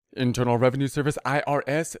Internal Revenue Service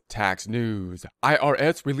IRS tax news.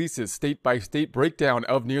 IRS releases state-by-state breakdown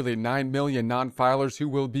of nearly 9 million non-filers who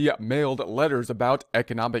will be mailed letters about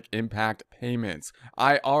economic impact payments.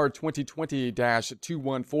 IR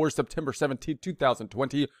 2020-214, September 17,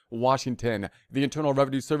 2020, Washington. The Internal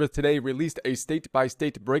Revenue Service today released a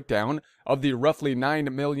state-by-state breakdown of the roughly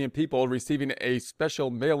 9 million people receiving a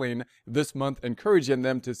special mailing this month, encouraging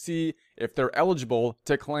them to see if they're eligible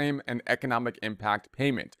to claim an economic impact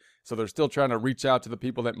payment. So they're still trying to reach out to the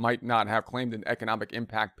people that might not have claimed an economic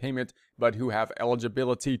impact payment, but who have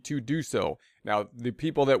eligibility to do so. Now, the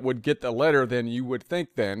people that would get the letter, then you would think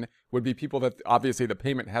then, would be people that obviously the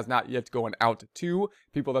payment has not yet gone out to.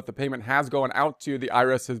 People that the payment has gone out to, the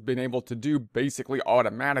IRS has been able to do basically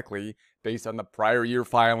automatically based on the prior year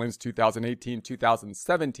filings, 2018,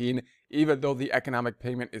 2017, even though the economic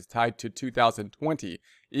payment is tied to 2020.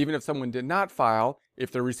 Even if someone did not file,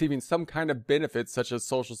 if they're receiving some kind of benefits such as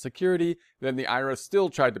Social Security, then the IRS still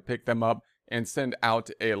tried to pick them up and send out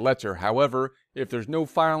a letter. However, if there's no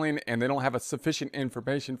filing and they don't have a sufficient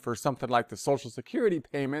information for something like the Social Security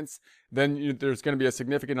payments, then there's going to be a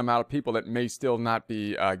significant amount of people that may still not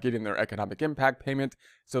be getting their economic impact payment.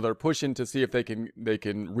 So they're pushing to see if they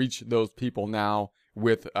can reach those people now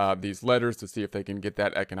with these letters to see if they can get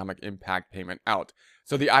that economic impact payment out.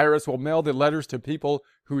 So the IRS will mail the letters to people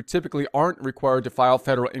who typically aren't required to file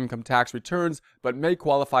federal income tax returns but may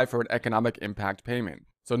qualify for an economic impact payment.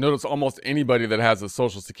 So notice almost anybody that has a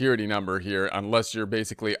Social Security number here, unless you're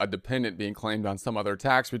basically a dependent being claimed on some other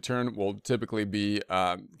tax return, will typically be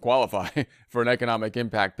qualify for an economic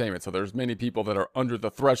impact payment. So there's many people that are under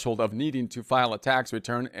the threshold of needing to file a tax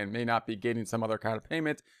return and may not be getting some other kind of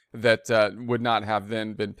payment that would not have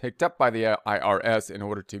then been picked up by the IRS in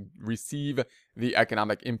order to receive the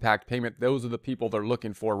economic impact payment. Those are the people they're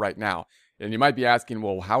looking for right now. And you might be asking,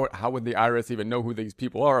 well, how would the IRS even know who these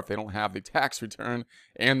people are if they don't have the tax return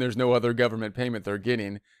and there's no other government payment they're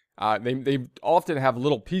getting? They often have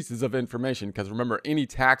little pieces of information because remember, any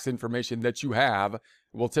tax information that you have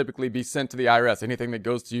will typically be sent to the IRS. Anything that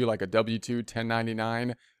goes to you like a W-2,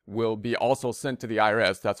 1099 will be also sent to the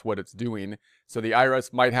IRS. That's what it's doing. So the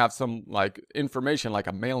IRS might have some like information like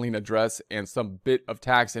a mailing address and some bit of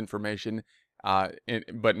tax information,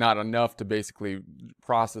 but not enough to basically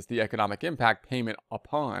process the economic impact payment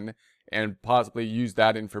upon and possibly use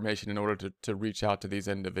that information in order to reach out to these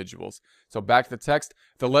individuals. So back to the text,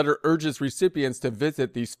 the letter urges recipients to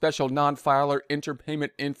visit the special non-filer interpayment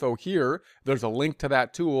info here. There's a link to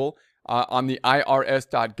that tool on the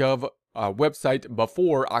irs.gov website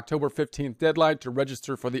before October 15th deadline to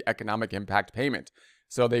register for the economic impact payment.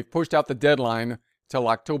 So they've pushed out the deadline till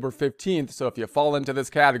October 15th. So if you fall into this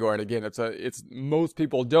category, and again, it's most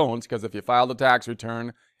people don't, because if you file the tax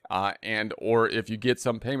return or if you get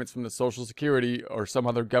some payments from the Social Security or some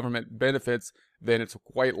other government benefits, then it's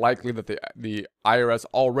quite likely that the IRS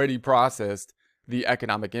already processed the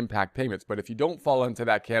economic impact payments. But if you don't fall into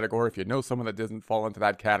that category, if you know someone that doesn't fall into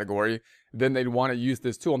that category, then they'd want to use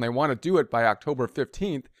this tool, and they want to do it by October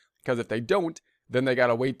 15th, because if they don't, then they got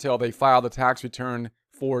to wait till they file the tax return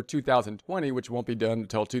for 2020, which won't be done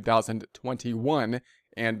until 2021,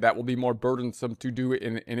 and that will be more burdensome to do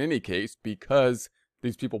in any case because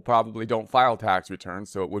these people probably don't file tax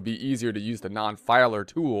returns. So it would be easier to use the non-filer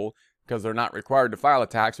tool because they're not required to file a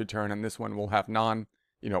tax return, and this one will have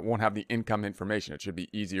it won't have the income information. It should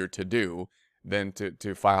be easier to do than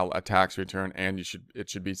to file a tax return, and it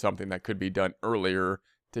should be something that could be done earlier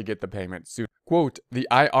to get the payment soon. Quote, the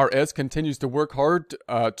IRS continues to work hard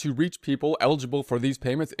to reach people eligible for these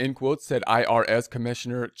payments, end quote, said IRS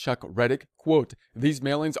Commissioner Chuck Reddick. Quote, these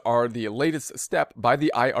mailings are the latest step by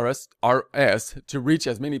the IRS to reach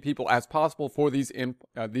as many people as possible for these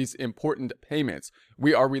important payments.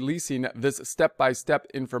 We are releasing this step-by-step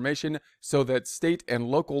information so that state and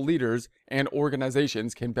local leaders and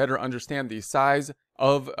organizations can better understand the size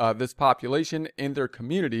of this population in their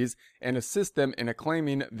communities and assist them in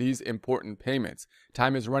claiming these important payments.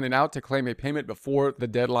 Time is running out to claim a payment before the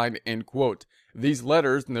deadline, end quote. These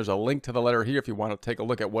letters, and there's a link to the letter here if you want to take a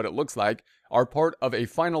look at what it looks like, are part of a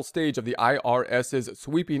final stage of the IRS's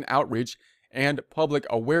sweeping outreach and public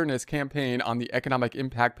awareness campaign on the economic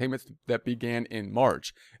impact payments that began in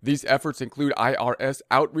March. These efforts include IRS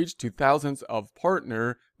outreach to thousands of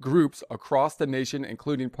partner groups across the nation,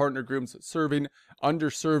 including partner groups serving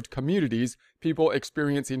underserved communities, people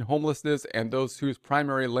experiencing homelessness, and those whose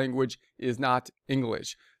primary language is not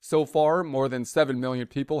English. So far, more than 7 million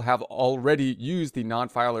people have already used the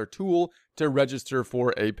non-filer tool to register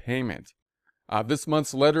for a payment. This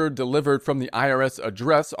month's letter delivered from the IRS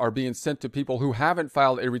address are being sent to people who haven't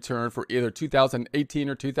filed a return for either 2018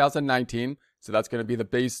 or 2019. So that's going to be the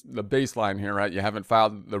baseline here, right? You haven't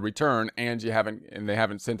filed the return, and they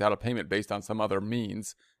haven't sent out a payment based on some other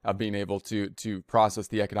means of being able to process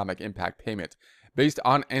the economic impact payment. Based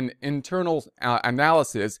on an internal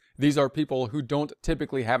analysis, these are people who don't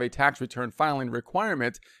typically have a tax return filing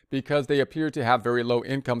requirement because they appear to have very low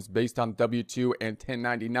incomes based on W-2 and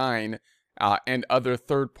 1099 and other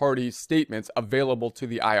third-party statements available to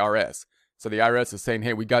the IRS. So the IRS is saying,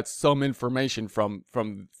 hey, we got some information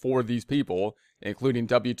for these people, including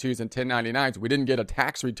W-2s and 1099s. We didn't get a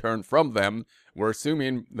tax return from them. We're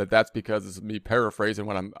assuming that that's because, this is me paraphrasing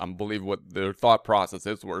what I believe what their thought process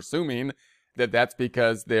is. We're assuming that that's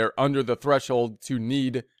because they're under the threshold to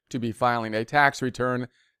need to be filing a tax return.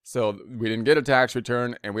 So we didn't get a tax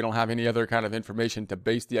return, and we don't have any other kind of information to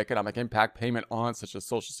base the economic impact payment on, such as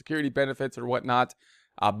Social Security benefits or whatnot.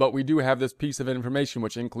 But we do have this piece of information,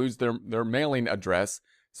 which includes their mailing address.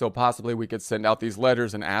 So possibly we could send out these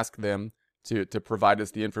letters and ask them to provide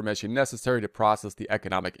us the information necessary to process the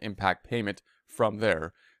economic impact payment from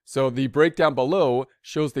there. So the breakdown below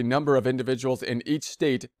shows the number of individuals in each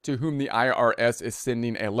state to whom the IRS is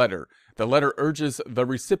sending a letter. The letter urges the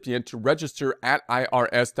recipient to register at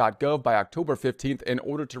irs.gov by October 15th in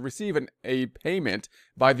order to receive a payment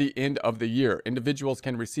by the end of the year. Individuals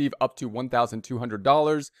can receive up to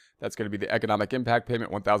 $1,200. That's going to be the economic impact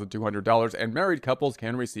payment, $1,200, and married couples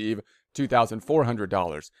can receive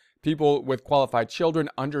 $2,400. People with qualified children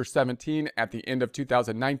under 17 at the end of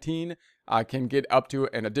 2019 can get up to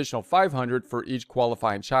an additional $500 for each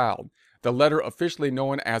qualifying child. The letter, officially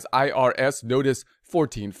known as IRS Notice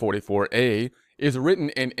 1444A, is written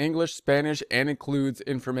in English, Spanish, and includes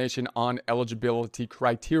information on eligibility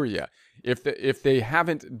criteria. If they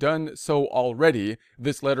haven't done so already,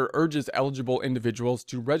 this letter urges eligible individuals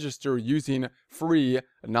to register using free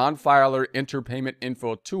non-filer interpayment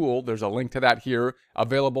info tool. There's a link to that here,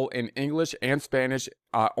 available in English and Spanish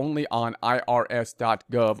only on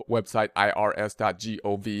irs.gov website,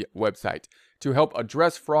 irs.gov website. To help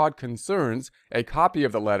address fraud concerns, a copy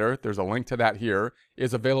of the letter, there's a link to that here,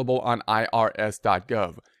 is available on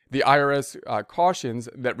irs.gov. The IRS cautions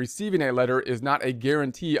that receiving a letter is not a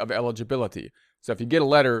guarantee of eligibility. So if you get a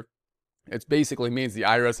letter, it basically means the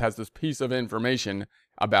IRS has this piece of information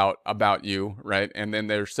about you, right? And then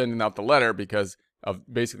they're sending out the letter because of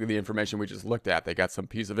basically the information we just looked at. They got some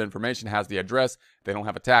piece of information, has the address, they don't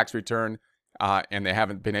have a tax return, and they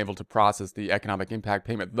haven't been able to process the economic impact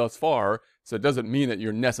payment thus far. So it doesn't mean that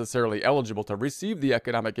you're necessarily eligible to receive the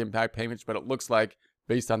economic impact payments, but it looks like,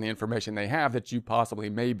 based on the information they have, that you possibly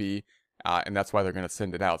may be, and that's why they're going to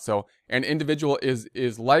send it out. So an individual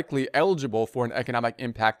is likely eligible for an economic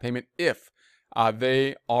impact payment if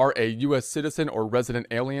they are a U.S. citizen or resident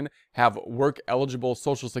alien, have work-eligible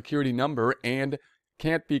Social Security number, and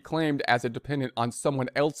can't be claimed as a dependent on someone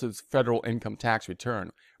else's federal income tax return.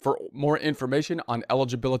 For more information on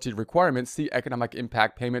eligibility requirements, see Economic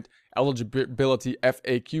Impact Payment Eligibility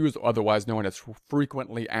FAQs, otherwise known as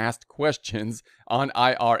Frequently Asked Questions, on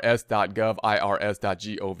irs.gov,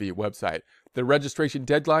 irs.gov website. The registration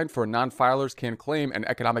deadline for non-filers can claim an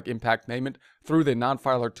economic impact payment through the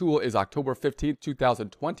non-filer tool is October 15,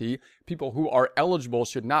 2020. People who are eligible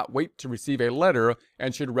should not wait to receive a letter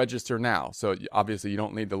and should register now. So obviously you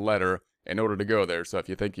don't need the letter in order to go there. So if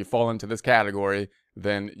you think you fall into this category,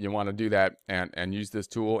 then you want to do that and use this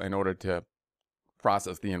tool in order to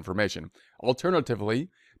process the information. Alternatively,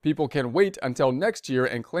 people can wait until next year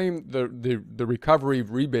and claim the recovery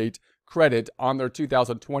rebate credit on their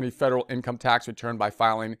 2020 federal income tax return by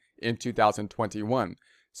filing in 2021.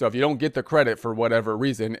 So if you don't get the credit for whatever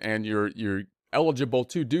reason and you're eligible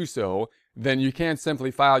to do so, then you can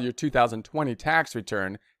simply file your 2020 tax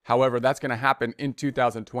return. However, that's going to happen in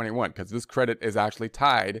 2021 because this credit is actually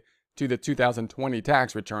tied to the 2020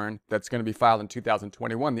 tax return that's going to be filed in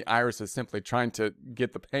 2021. The IRS is simply trying to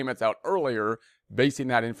get the payments out earlier, basing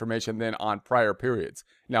that information then on prior periods.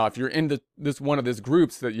 Now, if you're in one of these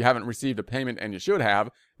groups that you haven't received a payment and you should have,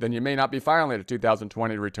 then you may not be filing a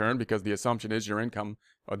 2020 return because the assumption is your income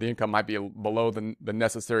or the income might be below the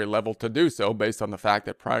necessary level to do so based on the fact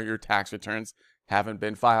that prior year tax returns haven't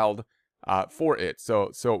been filed for it.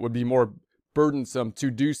 So it would be more burdensome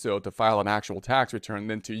to do so, to file an actual tax return,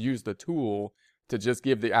 than to use the tool to just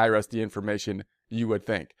give the IRS the information, you would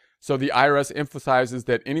think. So the IRS emphasizes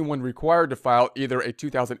that anyone required to file either a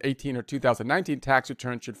 2018 or 2019 tax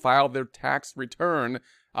return should file their tax return,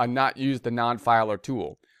 not use the non-filer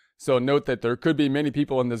tool. So note that there could be many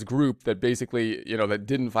people in this group that basically, that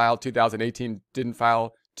didn't file 2018, didn't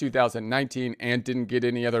file 2019, and didn't get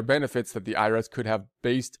any other benefits that the IRS could have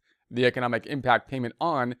based the economic impact payment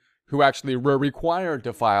on, who actually were required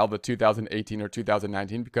to file the 2018 or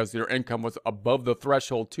 2019 because their income was above the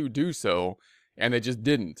threshold to do so, and they just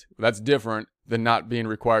didn't. That's different than not being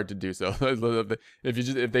required to do so.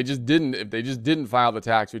 If they just didn't file the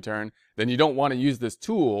tax return, then you don't want to use this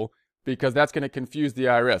tool, because that's going to confuse the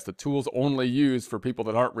IRS. The tool's only used for people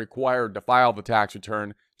that aren't required to file the tax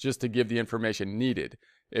return, just to give the information needed.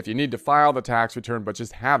 If you need to file the tax return but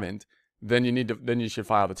just haven't, then you should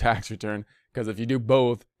file the tax return, because if you do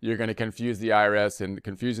both, you're going to confuse the IRS, and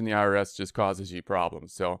confusing the IRS just causes you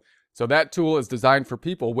problems. So that tool is designed for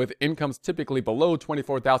people with incomes typically below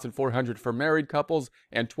 $24,400 for married couples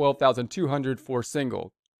and $12,200 for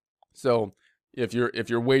single. So if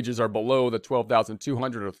your wages are below the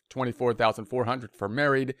 $12,200 or $24,400 for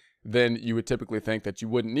married, then you would typically think that you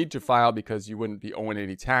wouldn't need to file because you wouldn't be owing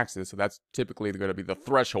any taxes. So that's typically going to be the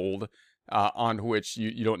threshold on which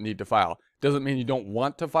you don't need to file. Doesn't mean you don't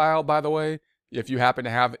want to file, by the way. If you happen to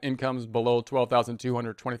have incomes below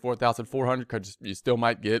 $12,200, $24,400, because you still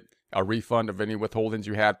might get a refund of any withholdings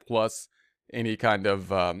you had, plus any kind of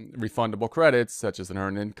refundable credits, such as an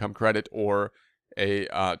earned income credit or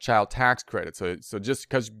a child tax credit. So just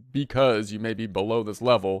because you may be below this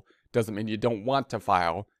level doesn't mean you don't want to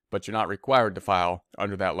file, but you're not required to file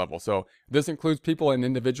under that level. So this includes people and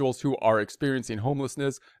individuals who are experiencing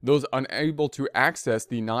homelessness. Those unable to access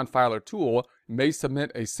the non-filer tool may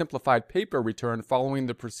submit a simplified paper return following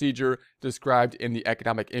the procedure described in the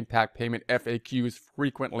Economic Impact Payment FAQ's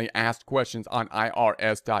frequently asked questions on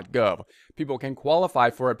IRS.gov. People can qualify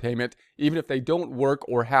for a payment even if they don't work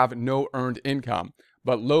or have no earned income.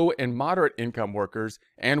 But low and moderate income workers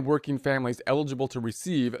and working families eligible to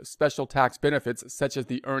receive special tax benefits such as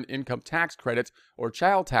the Earned Income Tax Credit or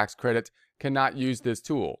Child Tax Credit cannot use this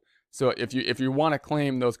tool. So if you want to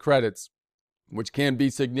claim those credits, which can be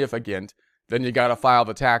significant, then you got to file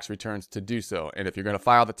the tax returns to do so. And if you're going to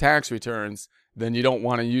file the tax returns, then you don't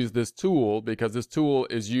want to use this tool, because this tool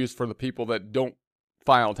is used for the people that don't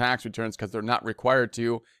file tax returns because they're not required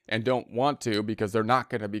to and don't want to, because they're not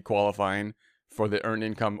going to be qualifying for the earned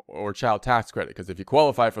income or child tax credit. Because if you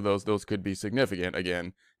qualify for those could be significant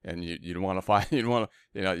again, and you'd want to file, you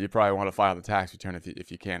probably want to file the tax return if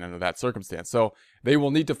you can under that circumstance. So they will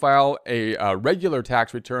need to file a regular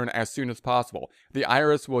tax return as soon as possible. The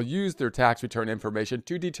IRS will use their tax return information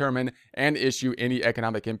to determine and issue any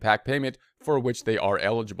economic impact payment for which they are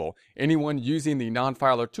eligible. Anyone using the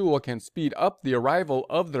non-filer tool can speed up the arrival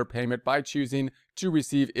of their payment by choosing to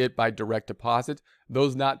receive it by direct deposit.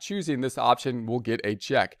 Those not choosing this option will get a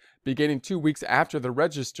check. Beginning 2 weeks after the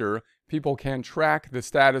register, people can track the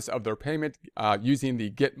status of their payment using the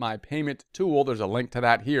Get My Payment tool. There's a link to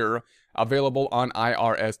that here, available on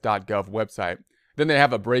IRS.gov website. Then they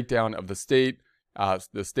have a breakdown of the state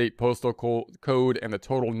postal code, and the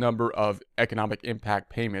total number of economic impact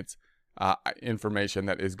payments information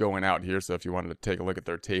that is going out here. So if you wanted to take a look at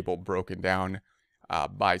their table broken down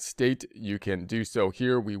by state, you can do so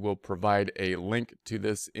here. We will provide a link to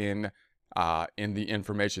this in the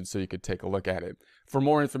information so you could take a look at it. For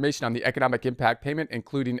more information on the economic impact payment,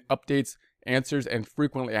 including updates, answers, and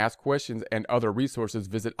frequently asked questions and other resources,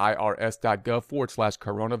 visit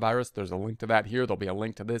irs.gov/coronavirus. There's a link to that here. There'll be a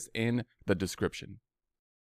link to this in the description.